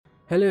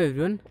Hello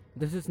everyone,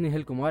 this is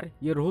Nihal Kumar,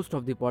 your host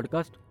of the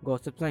podcast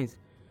Gossip Science.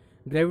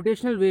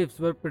 Gravitational waves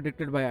were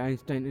predicted by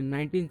Einstein in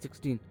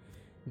 1916.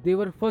 They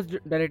were first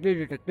directly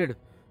detected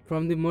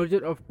from the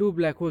merger of two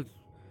black holes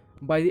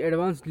by the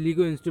Advanced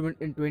LIGO instrument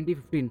in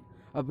 2015,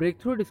 a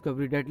breakthrough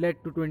discovery that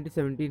led to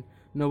 2017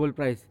 Nobel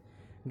Prize.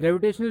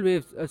 Gravitational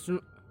waves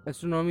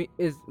astronomy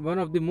is one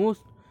of the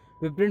most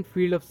vibrant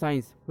field of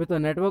science, with a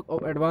network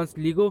of advanced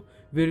LIGO,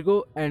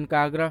 Virgo, and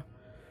Kagra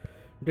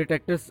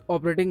detectors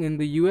operating in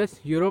the US,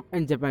 Europe,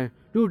 and Japan.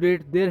 To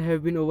date, there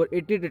have been over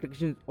 80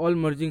 detections, all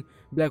merging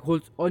black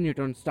holes or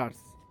neutron stars.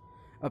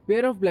 A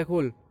pair of black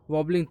holes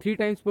wobbling 3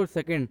 times per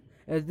second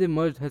as they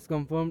merge has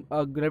confirmed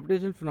a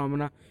gravitational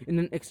phenomena in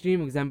an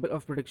extreme example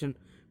of prediction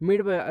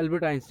made by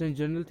Albert Einstein's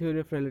general theory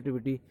of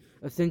relativity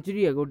a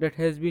century ago that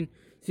has been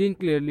seen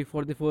clearly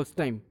for the first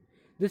time.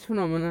 This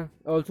phenomena,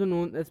 also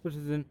known as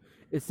precision,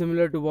 is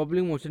similar to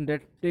wobbling motion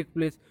that takes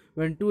place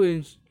when two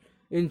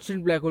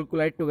ancient black holes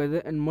collide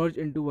together and merge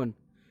into one.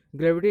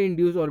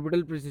 Gravity-induced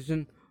orbital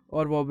precession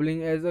or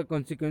wobbling as a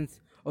consequence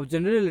of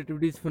general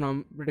relativity's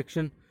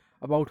prediction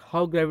about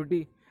how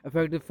gravity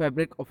affects the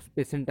fabric of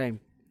space and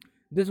time.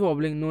 This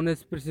wobbling, known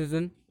as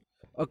precession,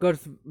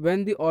 occurs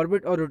when the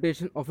orbit or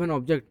rotation of an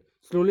object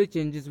slowly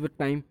changes with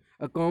time.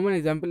 A common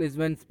example is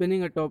when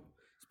spinning top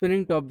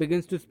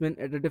begins to spin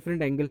at a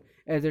different angle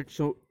as it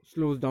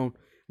slows down.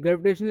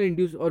 Gravitational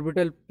induced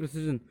orbital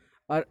precession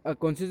are a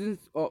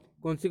consequence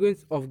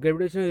of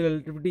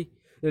gravitational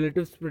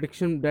relative's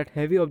prediction that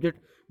heavy object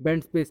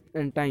bend space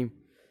and time.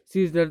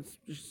 Sees the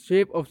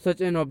shape of such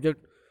an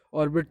object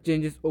orbit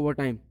changes over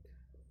time.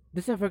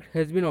 This effect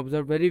has been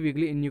observed very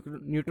weakly in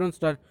neutron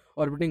stars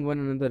orbiting one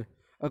another.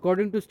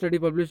 According to a study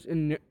published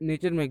in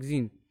Nature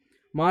magazine,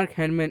 Mark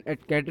Hanman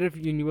at Cardiff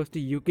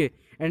University, UK,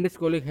 and his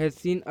colleague has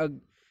seen a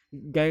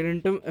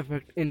gigantum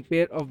effect in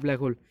pair of black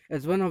holes,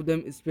 as one of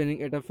them is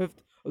spinning at a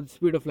fifth of the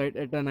speed of light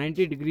at a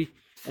 90-degree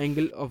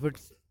angle of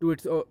its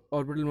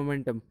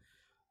orbital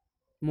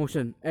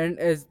motion, and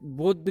as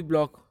both the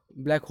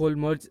black hole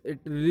merge, it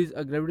releases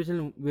a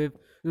gravitational wave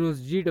known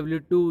as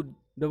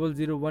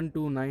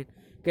GW2000129,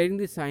 carrying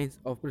the signs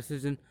of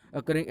precision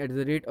occurring at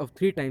the rate of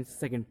 3 times a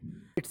second.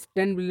 It's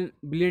 10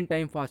 billion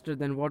times faster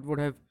than what would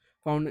have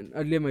found in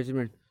earlier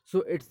measurement.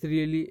 So it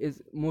really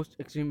is most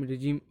extreme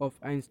regime of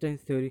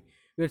Einstein's theory,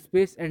 where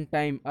space and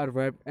time are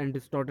warped and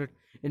distorted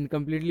in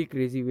completely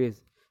crazy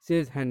ways,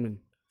 says Hanman.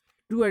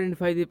 To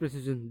identify the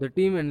precision, the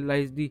team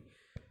analyzed the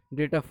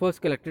data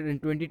first collected in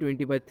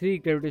 2020 by 3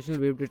 gravitational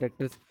wave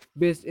detectors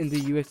based in the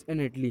US and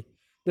Italy.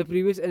 The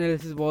previous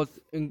analysis was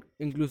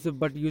inclusive,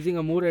 but using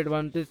a more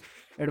advanced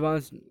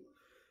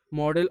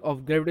model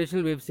of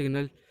gravitational wave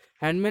signal,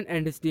 Hanman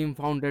and his team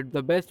found that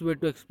the best way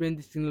to explain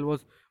the signal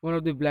was one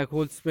of the black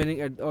holes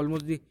spinning at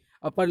almost the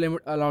upper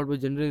limit allowed by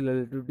general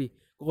relativity,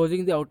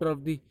 causing the outer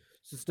of the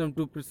system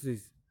to precede.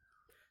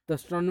 The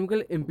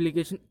astronomical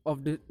implications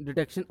of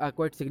detection are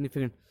quite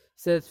significant,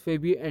 says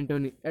Fabio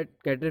Antoni at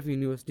Cardiff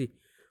University,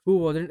 who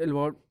wasn't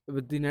involved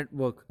with the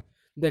network.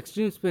 The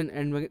extreme spin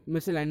and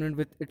misalignment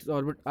with its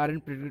orbit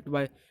aren't predicted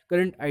by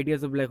current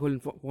ideas of black hole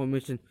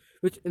formation,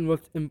 which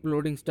involves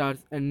imploding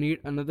stars and need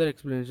another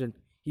explanation,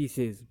 he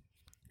says.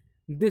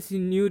 This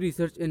new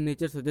research in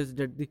Nature suggests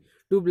that the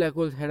two black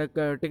holes had a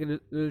chaotic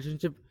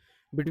relationship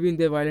between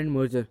their violent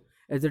merger,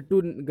 as the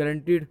two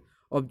guaranteed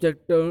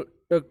objects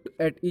tugged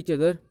at each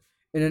other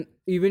in an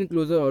even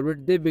closer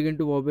orbit. They begin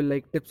to wobble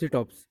like tipsy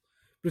tops,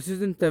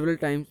 precision several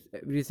times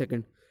every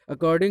second.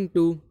 According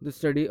to the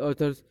study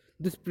authors,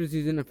 this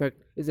precision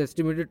effect is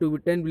estimated to be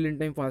 10 billion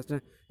times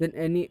faster than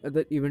any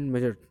other event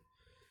measured.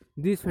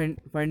 These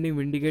findings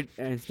vindicate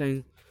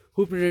Einstein,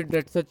 who predicted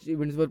that such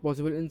events were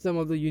possible in some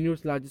of the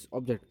universe's largest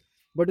objects.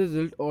 But the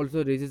result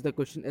also raises the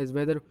question as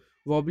whether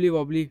wibbly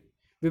wobbly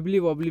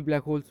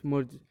black holes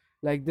merge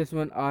like this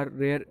one are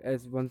rare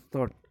as once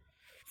thought.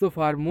 So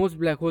far, most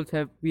black holes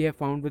we have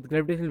found with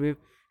gravitational wave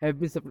have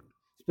been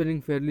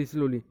spinning fairly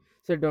slowly,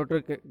 said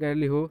Dr.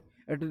 Carly Ho,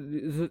 at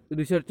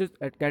researchers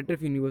at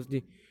Cardiff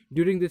University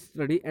during this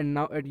study and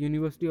now at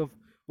University of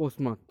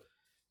Portsmouth.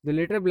 The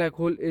later black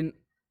hole in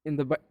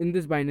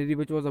this binary,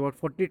 which was about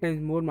 40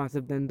 times more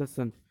massive than the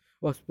sun,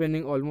 was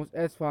spinning almost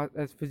as fast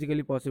as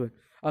physically possible.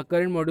 Our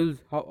current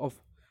models of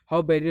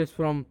how barriers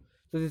from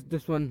such as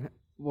this one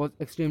was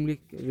extremely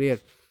rare,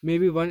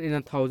 maybe one in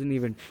 1,000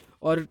 even,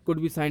 or it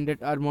could be sign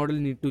that our model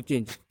need to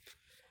change.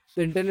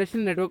 The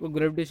International Network of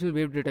Gravitational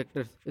Wave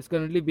Detectors is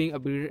currently being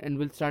upgraded and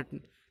will start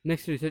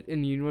next research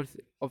in universe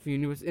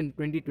in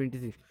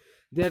 2026.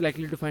 They are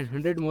likely to find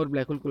 100 more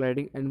black holes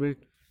colliding and will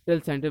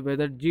tell scientists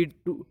whether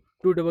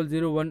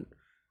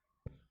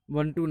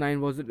G200129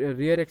 was a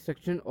rare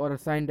extraction or a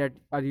sign that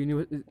our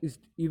universe is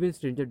even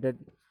stranger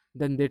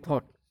than they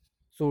thought.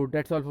 So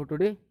that's all for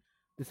today.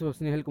 This was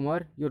Snehal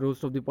Kumar, your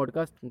host of the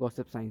podcast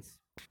Gossip Science.